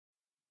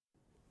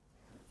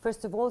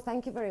First of all,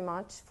 thank you very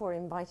much for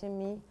inviting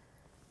me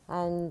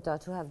and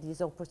to have this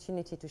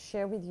opportunity to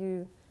share with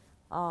you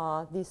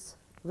this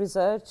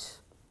research,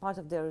 part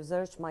of the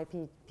research, my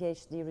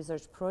PhD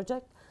research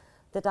project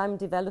that I'm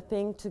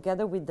developing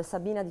together with the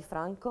Sabina Di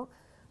Franco.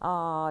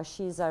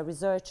 She's a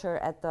researcher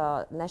at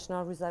the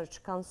National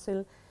Research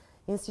Council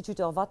Institute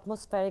of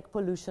Atmospheric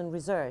Pollution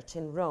Research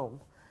in Rome.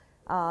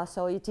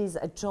 So it is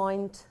a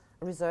joint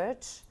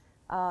research,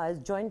 a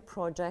joint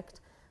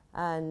project,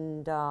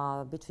 and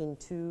between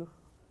two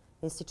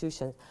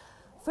institutions.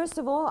 First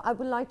of all, I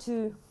would like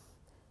to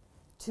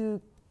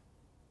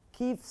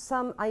give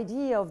some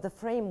idea of the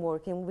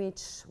framework in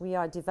which we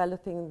are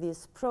developing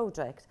this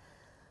project.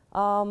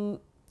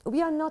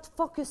 We are not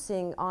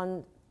focusing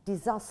on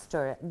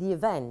disaster, the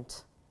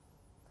event,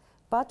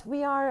 but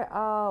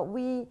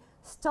we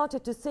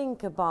started to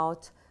think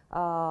about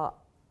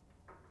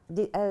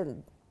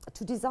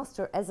to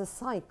disaster as a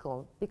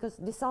cycle, because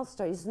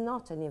disaster is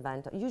not an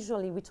event.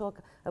 Usually we talk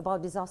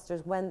about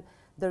disasters when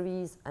there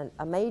is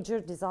a major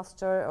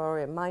disaster or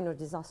a minor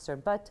disaster,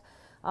 but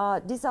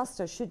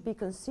disaster should be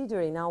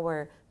considered in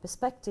our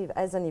perspective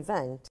as an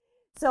event.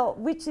 So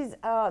which is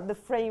the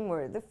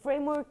framework? The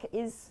framework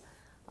is,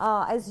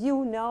 as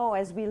you know,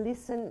 as we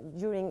listen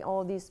during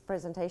all these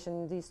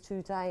presentations, these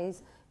 2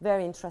 days,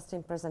 very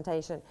interesting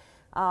presentation.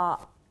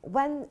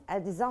 When a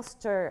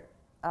disaster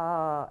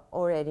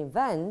or an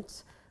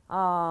event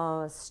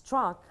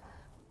struck,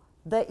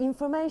 the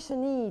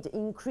information need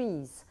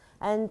increase,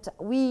 and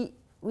we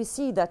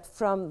see that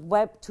from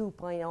Web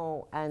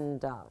 2.0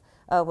 and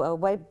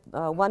Web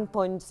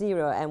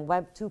 1.0 and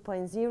Web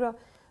 2.0,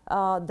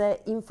 the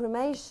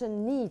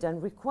information need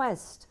and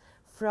request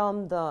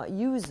from the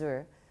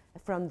user,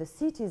 from the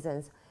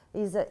citizens,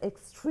 is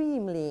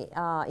extremely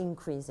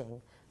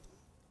increasing.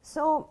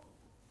 So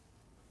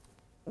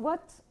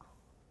what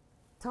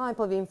type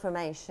of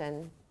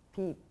information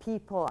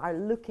people are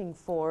looking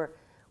for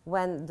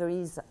when there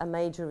is a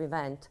major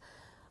event?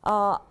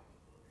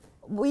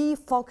 We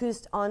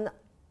focused on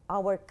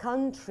our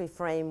country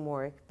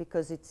framework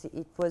because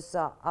it was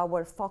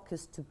our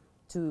focus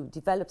to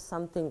develop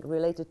something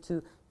related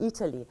to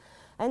Italy.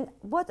 And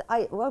what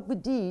we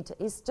did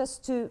is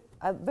just a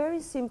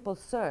very simple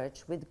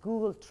search with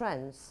Google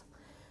Trends.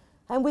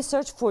 And we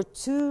searched for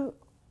 2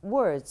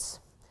 words.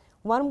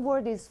 One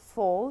word is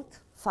fault,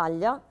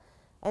 falla,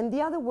 and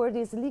the other word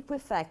is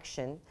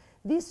liquefaction.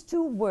 These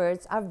 2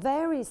 words are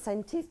very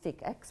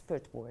scientific,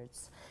 expert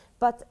words.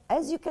 But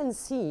as you can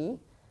see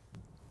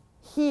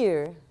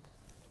here,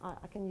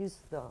 I can use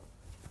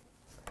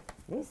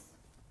this.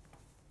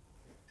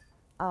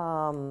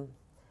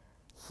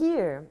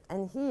 Here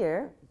and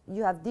here,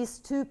 you have these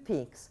 2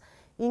 peaks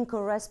in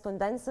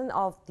correspondence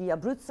of the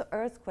Abruzzo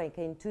earthquake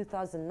in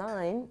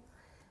 2009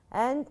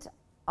 and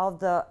of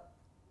the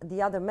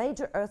other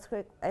major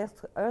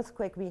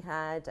earthquake we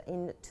had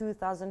in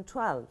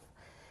 2012.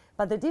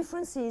 But the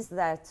difference is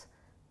that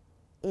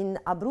in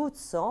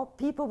Abruzzo,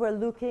 people were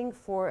looking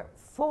for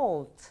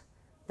fault.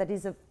 That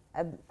is a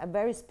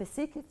very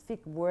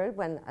specific word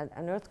when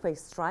an earthquake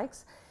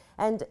strikes.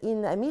 And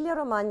in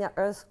Emilia-Romagna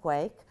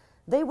earthquake,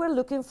 they were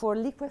looking for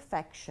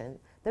liquefaction.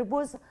 There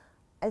was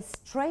a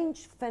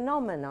strange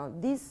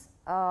phenomenon. These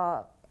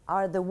are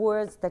the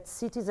words that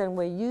citizens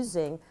were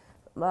using,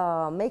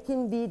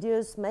 making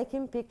videos,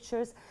 making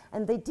pictures,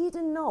 and they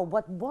didn't know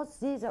what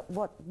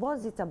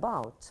was it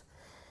about.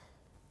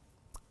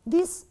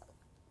 This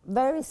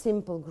very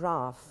simple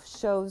graph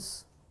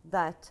shows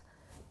that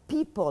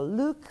people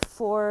look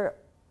for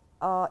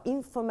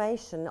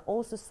information,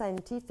 also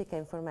scientific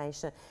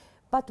information,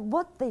 but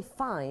what they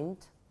find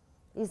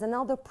is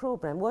another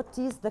problem. What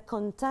is the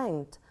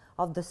content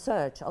of the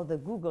search, of the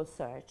Google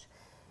search?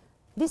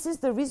 This is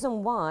the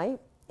reason why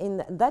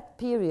in that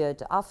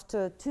period,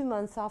 after 2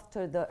 months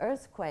after the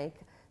earthquake,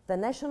 the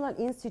National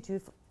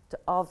Institute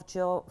of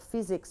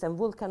Geophysics and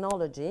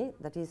Volcanology,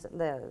 that is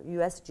the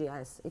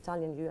USGS,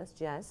 Italian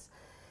USGS,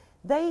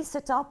 they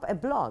set up a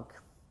blog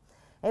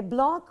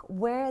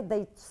where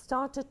they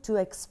started to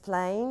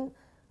explain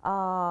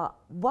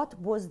what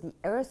was the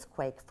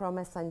earthquake from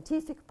a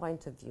scientific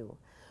point of view.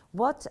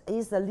 What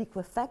is the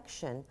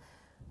liquefaction?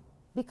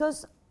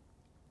 Because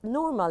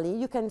normally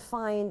you can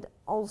find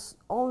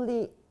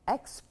only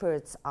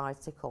experts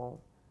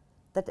article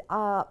that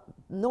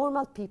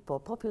normal people,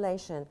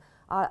 population,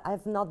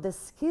 have not the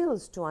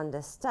skills to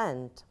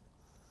understand.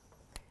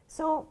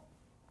 So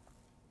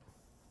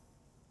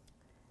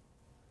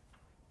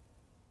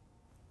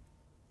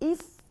if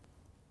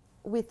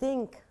we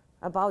think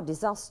about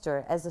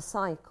disaster as a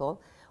cycle,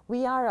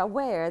 we are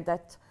aware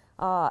that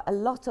a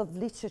lot of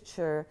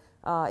literature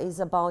is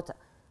about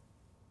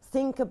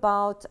think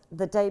about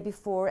the day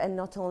before and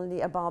not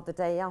only about the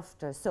day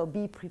after. So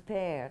be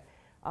prepared,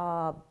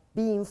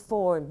 be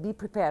informed, be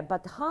prepared.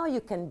 But how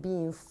you can be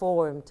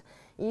informed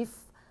if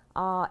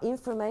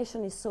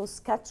information is so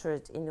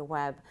scattered in the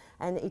web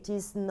and it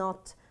is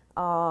not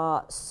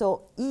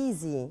so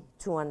easy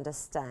to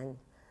understand?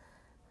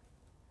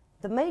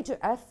 The major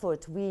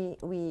effort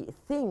we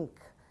think,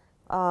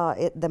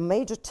 the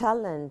major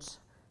challenge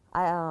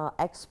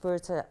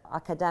experts,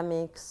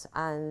 academics,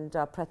 and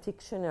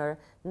practitioners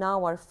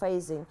now are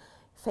facing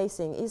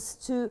is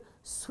to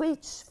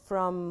switch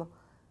from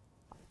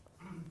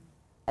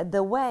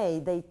the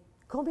way they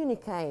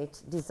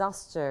communicate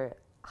disaster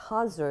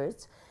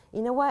hazards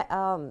in a way,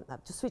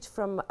 to switch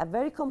from a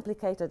very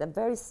complicated, a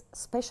very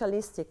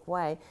specialistic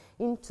way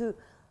into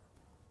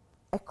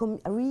a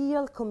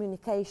real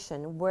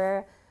communication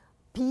where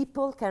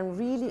people can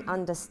really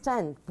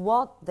understand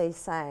what they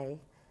say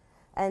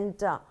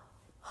and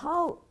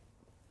how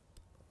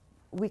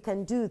we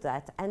can do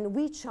that, and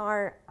which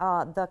are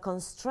the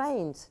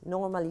constraints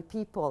normally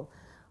people,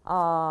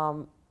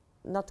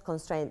 not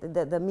constraint,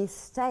 the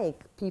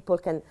mistake people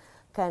can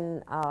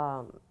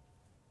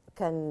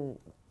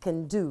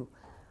do.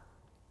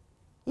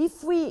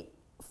 If we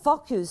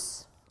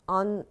focus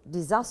on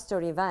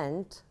disaster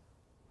event,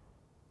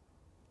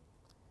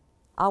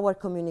 our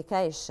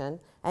communication,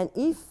 and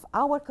if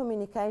our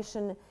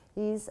communication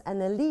is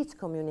an elite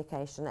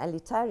communication,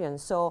 elitarian,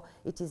 so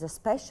it is a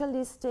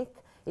specialistic,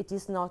 it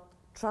is not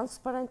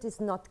transparent, it's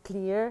not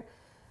clear,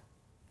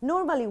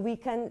 normally we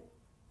can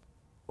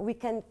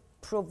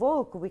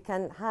provoke, we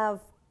can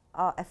have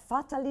a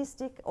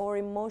fatalistic or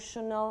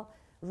emotional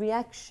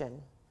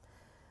reaction.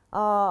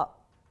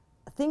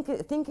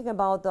 Thinking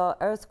about the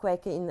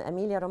earthquake in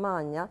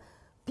Emilia-Romagna,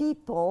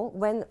 people,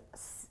 when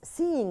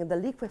seeing the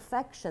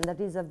liquefaction that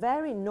is a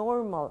very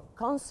normal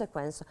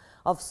consequence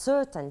of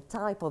certain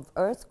type of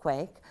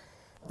earthquake,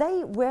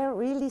 they were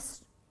really,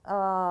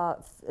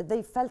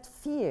 they felt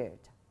feared.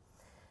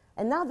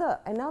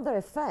 Another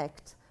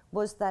effect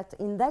was that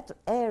in that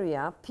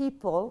area,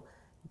 people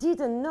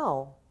didn't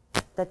know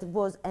that it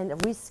was a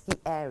risky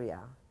area.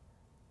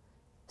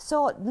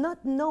 So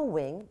not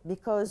knowing,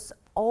 because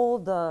all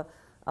the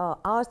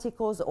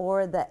articles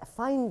or the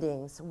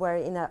findings were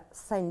in a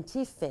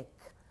scientific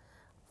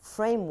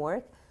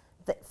framework,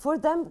 for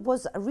them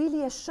was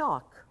really a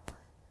shock.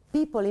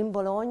 People in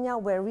Bologna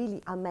were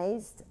really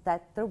amazed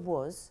that there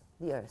was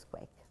the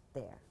earthquake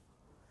there.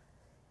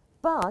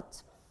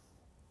 But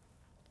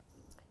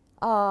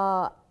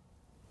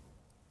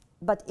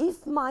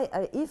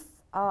if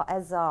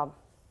as an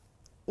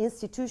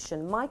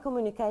institution, my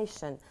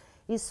communication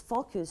is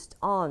focused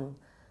on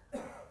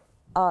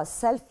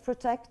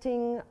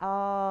self-protecting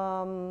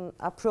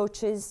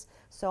approaches,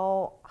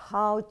 so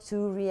how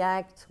to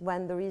react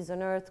when there is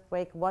an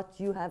earthquake, what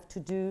you have to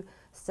do,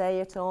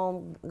 stay at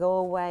home, go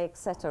away,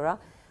 etc.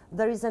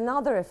 There is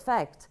another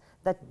effect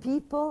that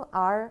people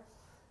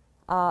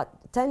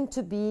tend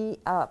to be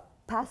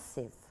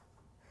passive.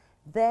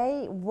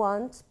 They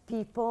want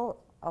people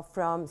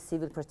from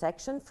civil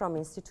protection, from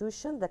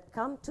institutions that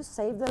come to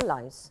save their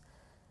lives.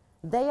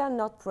 They are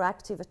not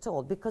proactive at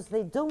all because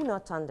they do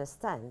not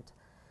understand.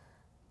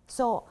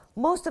 So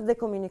most of the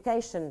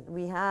communication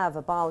we have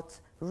about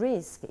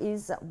risk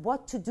is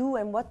what to do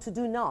and what to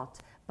do not,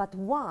 but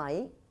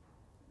why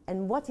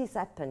and what is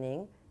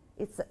happening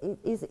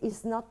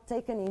is not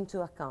taken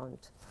into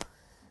account.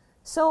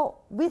 So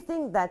we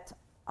think that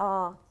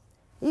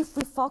if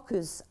we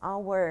focus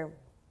our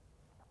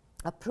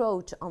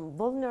approach on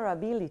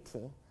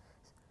vulnerability,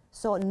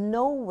 so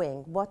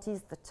knowing what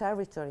is the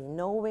territory,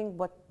 knowing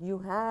what you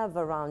have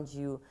around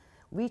you,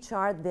 which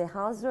are the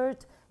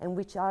hazards and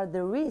which are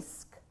the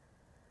risks,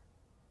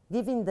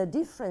 giving the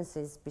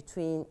difference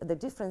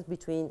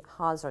between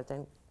hazard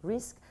and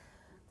risk,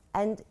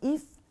 and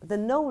if the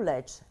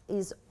knowledge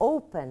is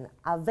open,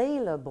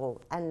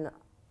 available, and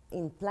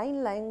in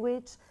plain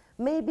language,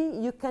 maybe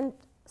you can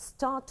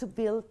start to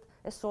build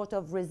a sort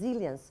of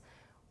resilience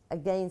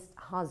against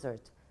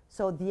hazard.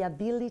 So the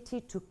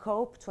ability to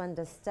cope, to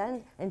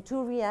understand, and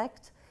to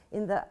react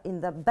in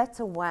the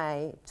better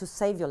way to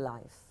save your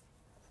life.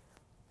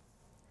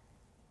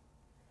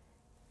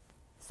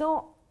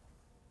 So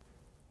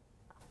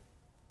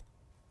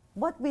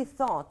what we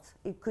thought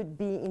it could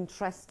be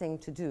interesting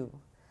to do,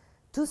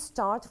 to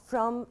start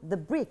from the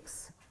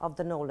bricks of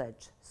the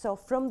knowledge, so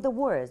from the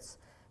words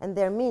and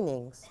their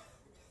meanings.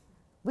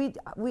 At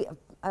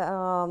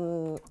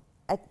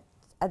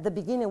the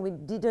beginning we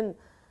didn't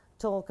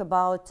talk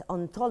about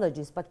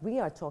ontologies, but we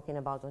are talking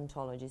about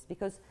ontologies,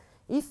 because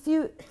if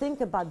you think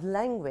about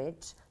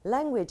language,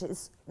 language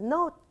is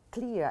not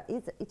clear,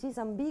 it is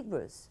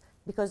ambiguous,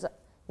 because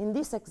in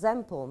this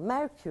example,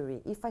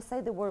 mercury, if I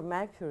say the word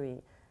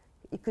mercury,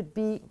 it could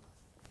be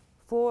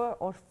 4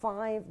 or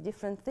 5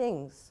 different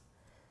things.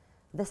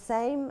 The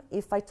same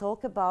if I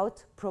talk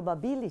about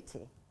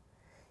probability.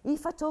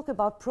 If I talk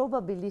about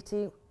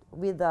probability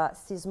with a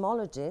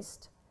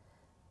seismologist,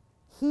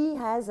 he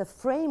has a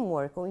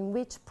framework in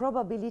which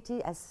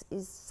probability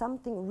is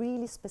something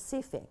really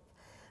specific.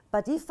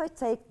 But if I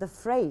take the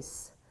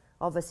phrase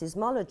of a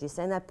seismologist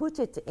and I put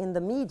it in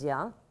the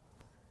media,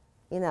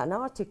 in an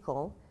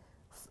article,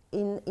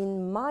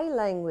 in my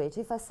language,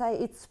 if I say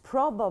it's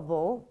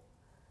probable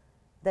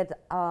that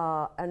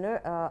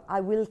I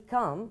will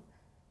come,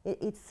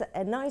 it's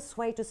a nice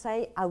way to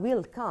say I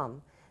will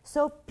come.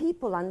 So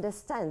people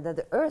understand that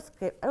the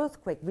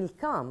earthquake will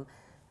come,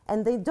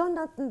 and they do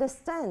not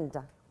understand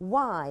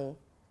why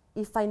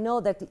if I know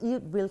that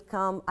it will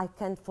come, I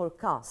can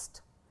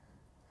forecast.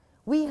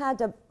 We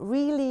had a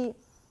really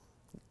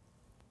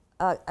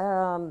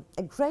a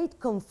great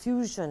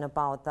confusion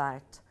about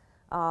that.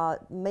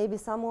 Maybe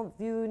some of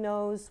you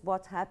knows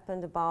what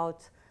happened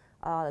about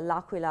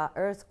L'Aquila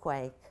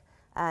earthquake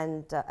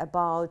and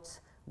about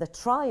the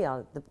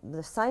trial,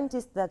 the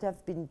scientists that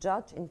have been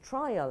judged in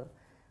trial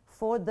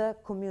for the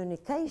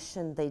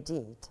communication they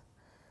did.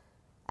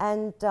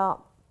 And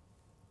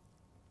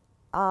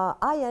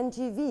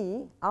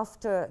INGV,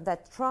 after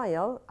that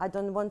trial, I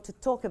don't want to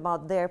talk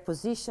about their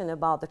position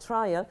about the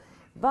trial,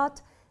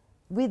 but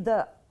with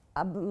the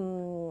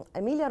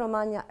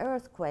Emilia-Romagna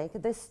earthquake,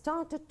 they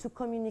started to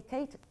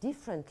communicate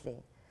differently.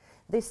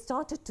 They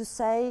started to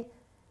say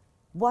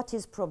what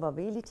is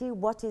probability,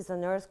 what is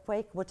an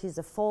earthquake, what is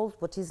a fault,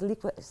 what is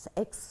liquid,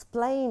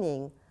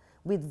 explaining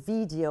with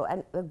video,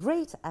 and a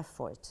great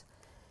effort.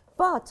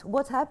 But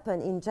what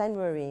happened in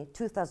January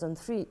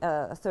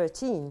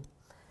 2013,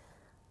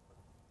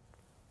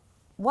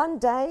 one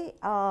day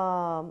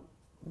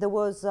there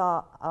was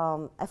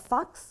a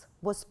fax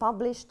was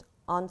published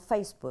on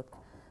Facebook.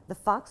 The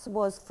fax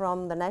was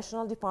from the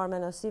National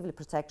Department of Civil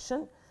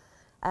Protection,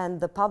 and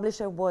the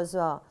publisher was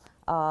a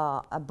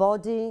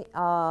body,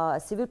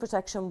 a civil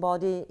protection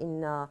body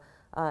in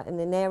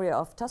an area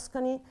of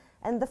Tuscany.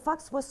 And the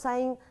fax was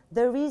saying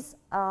there is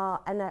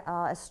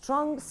a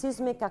strong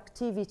seismic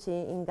activity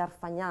in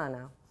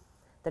Garfagnana.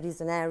 That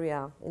is an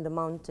area in the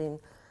mountain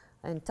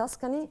in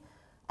Tuscany.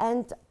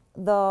 And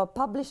the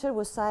publisher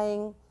was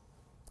saying,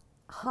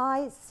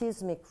 high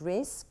seismic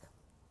risk,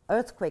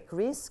 earthquake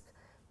risk,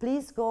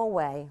 please go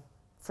away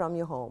from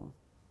your home.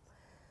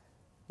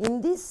 In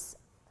this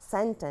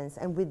sentence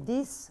and with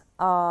this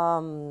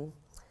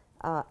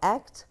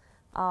act,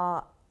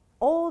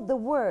 all the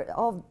work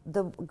of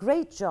the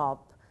great job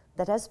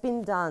that has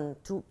been done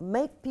to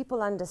make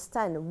people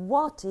understand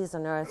what is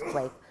an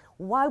earthquake,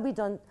 why we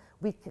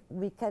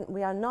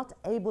are not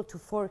able to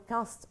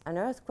forecast an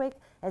earthquake,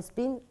 has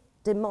been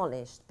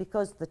demolished,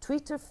 because the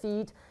Twitter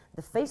feed,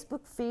 the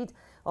Facebook feed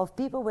of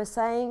people were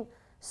saying,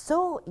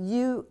 so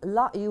you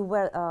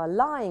were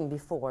lying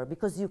before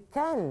because you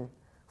can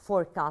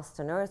forecast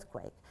an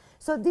earthquake.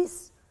 So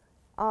this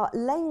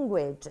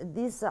language,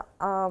 this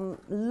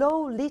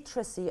low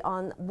literacy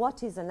on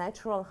what is a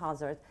natural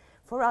hazard,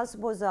 for us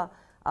was a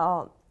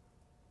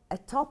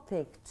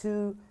topic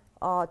to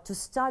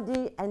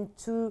study and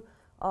to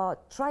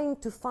trying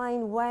to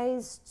find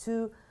ways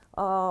to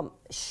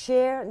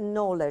share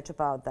knowledge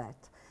about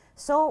that.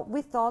 So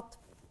we thought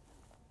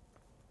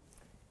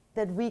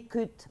that we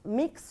could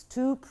mix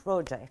two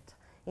projects.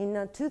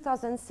 In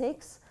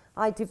 2006,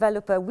 I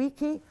developed a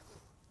wiki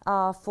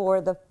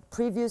for the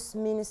previous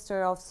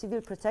Minister of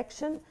Civil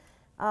Protection.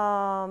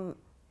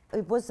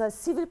 It was a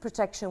civil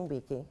protection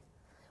wiki,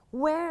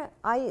 where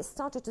I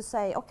started to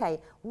say, okay,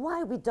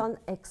 why we don't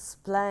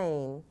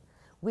explain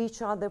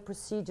which are the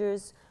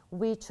procedures,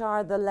 which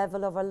are the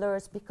level of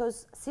alerts,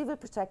 because civil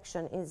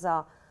protection is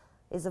a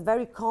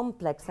very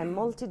complex and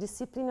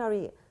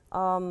multidisciplinary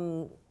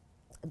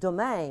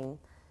domain.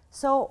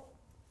 So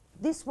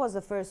this was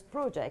the first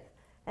project.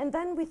 And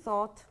then we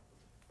thought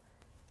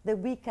that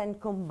we can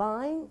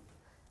combine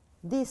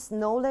this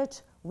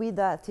knowledge with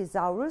a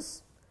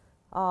thesaurus.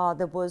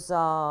 There was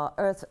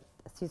Earth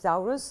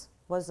Thesaurus,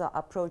 was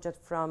a project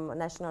from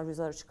National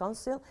Research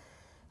Council,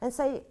 and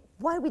say,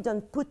 why we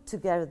don't put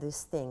together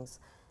these things?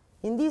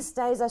 In these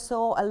days, I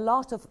saw a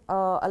lot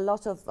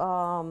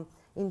of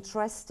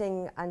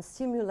interesting and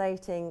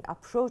stimulating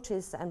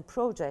approaches and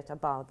projects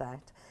about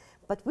that.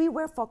 But we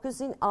were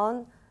focusing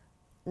on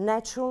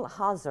natural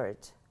hazard.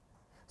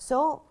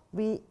 So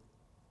we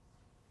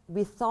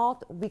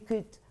thought we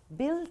could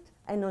build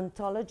an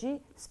ontology,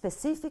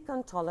 specific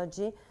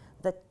ontology,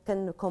 that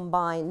can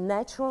combine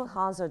natural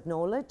hazard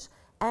knowledge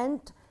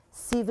and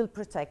civil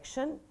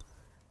protection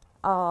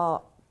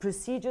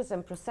procedures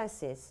and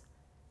processes.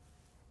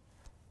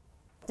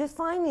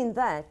 Defining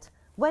that,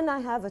 when I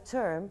have a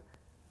term,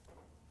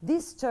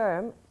 this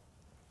term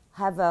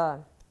have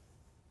a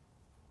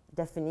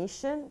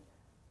definition,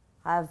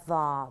 have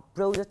a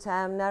broader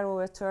term,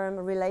 narrower term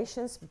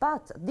relations,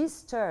 but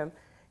this term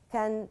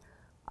can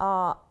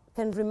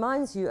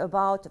remind you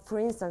about, for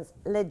instance,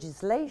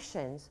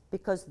 legislations,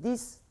 because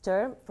this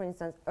term, for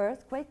instance,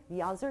 earthquake, the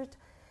hazard,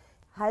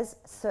 has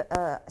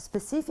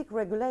specific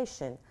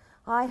regulation.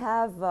 I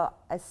have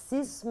a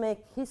seismic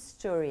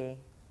history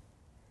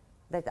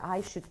that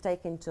I should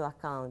take into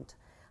account.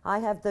 I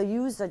have the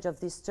usage of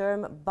this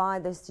term by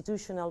the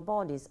institutional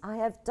bodies. I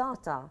have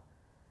data.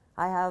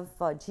 I have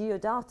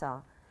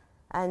geodata.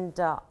 And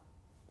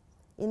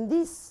in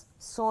this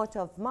sort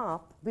of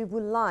map, we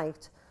would like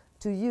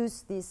to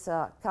use this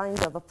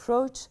kind of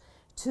approach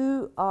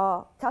to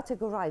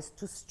categorize,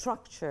 to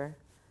structure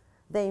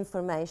the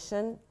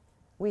information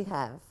we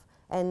have.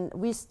 And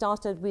we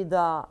started with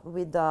the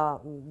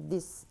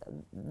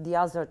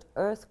hazard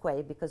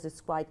earthquake because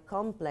it's quite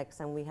complex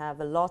and we have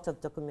a lot of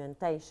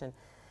documentation.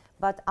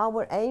 But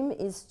our aim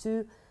is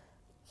to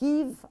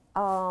give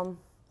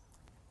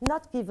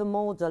not give a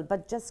model,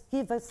 but just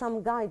give us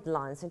some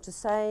guidelines and to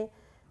say,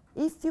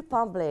 if you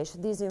publish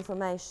this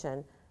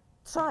information,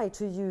 try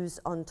to use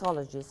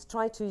ontologies,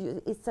 try to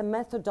use, it's a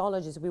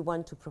methodologies we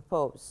want to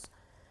propose.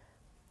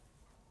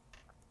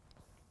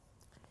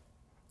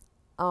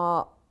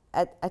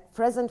 At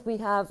present, we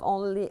have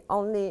only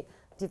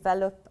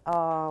developed,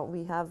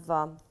 we have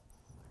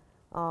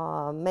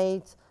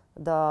made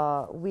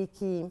the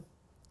wiki,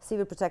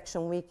 civil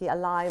protection wiki,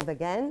 alive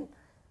again,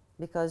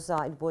 because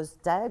it was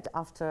dead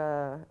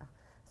after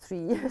 3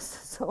 years.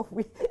 So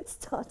we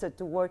started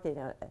to work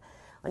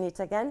on it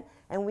again,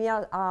 and we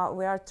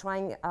are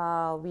trying.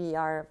 We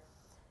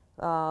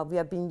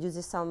have been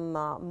using some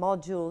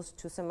modules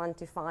to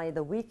semantify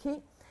the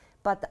wiki,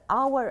 but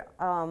our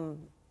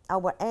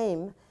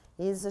aim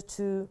is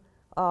to.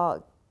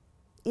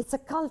 It's a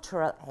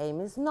cultural aim.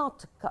 It's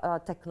not a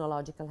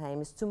technological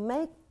aim. It's to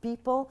make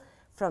people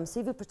from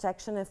civil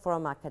protection and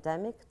from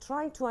academic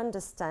try to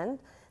understand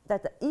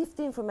that if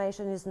the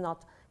information is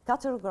not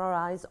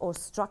categorized or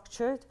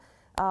structured,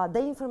 the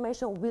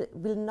information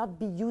will not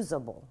be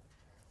usable.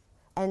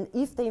 And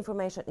if the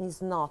information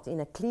is not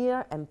in a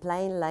clear and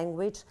plain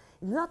language,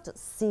 not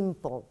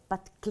simple,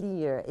 but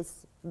clear,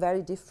 it's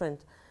very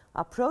different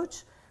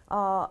approach,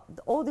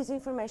 all this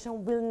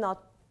information will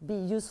not be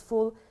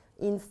useful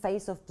in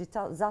face of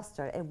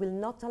disaster and will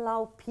not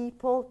allow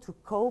people to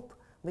cope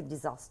with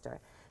disaster.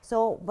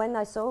 So when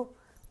I saw,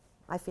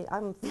 I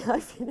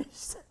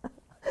finished.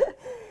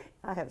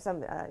 I have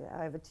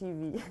a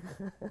TV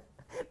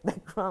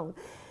background.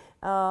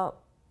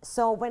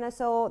 So when I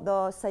saw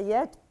the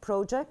Sayed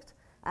project,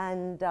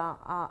 and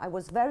I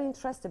was very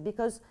interested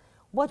because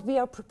what we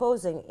are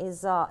proposing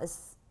is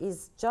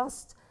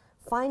just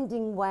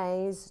finding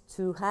ways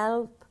to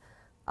help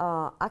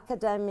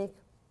academic,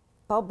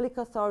 public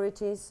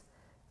authorities,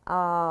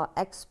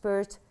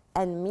 experts,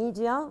 and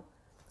media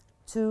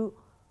to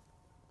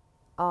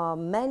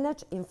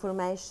manage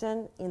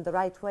information in the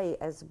right way,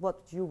 as what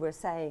you were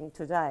saying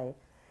today.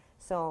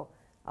 So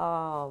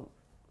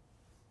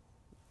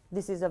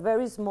this is a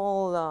very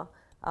small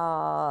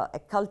a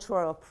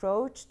cultural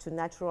approach to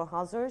natural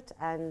hazard,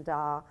 and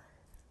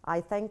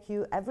I thank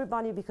you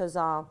everybody, because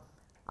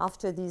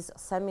after this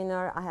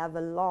seminar I have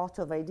a lot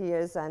of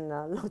ideas and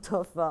a lot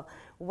of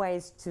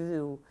ways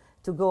to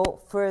go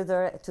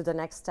further to the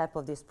next step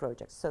of this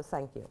project. So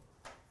thank you.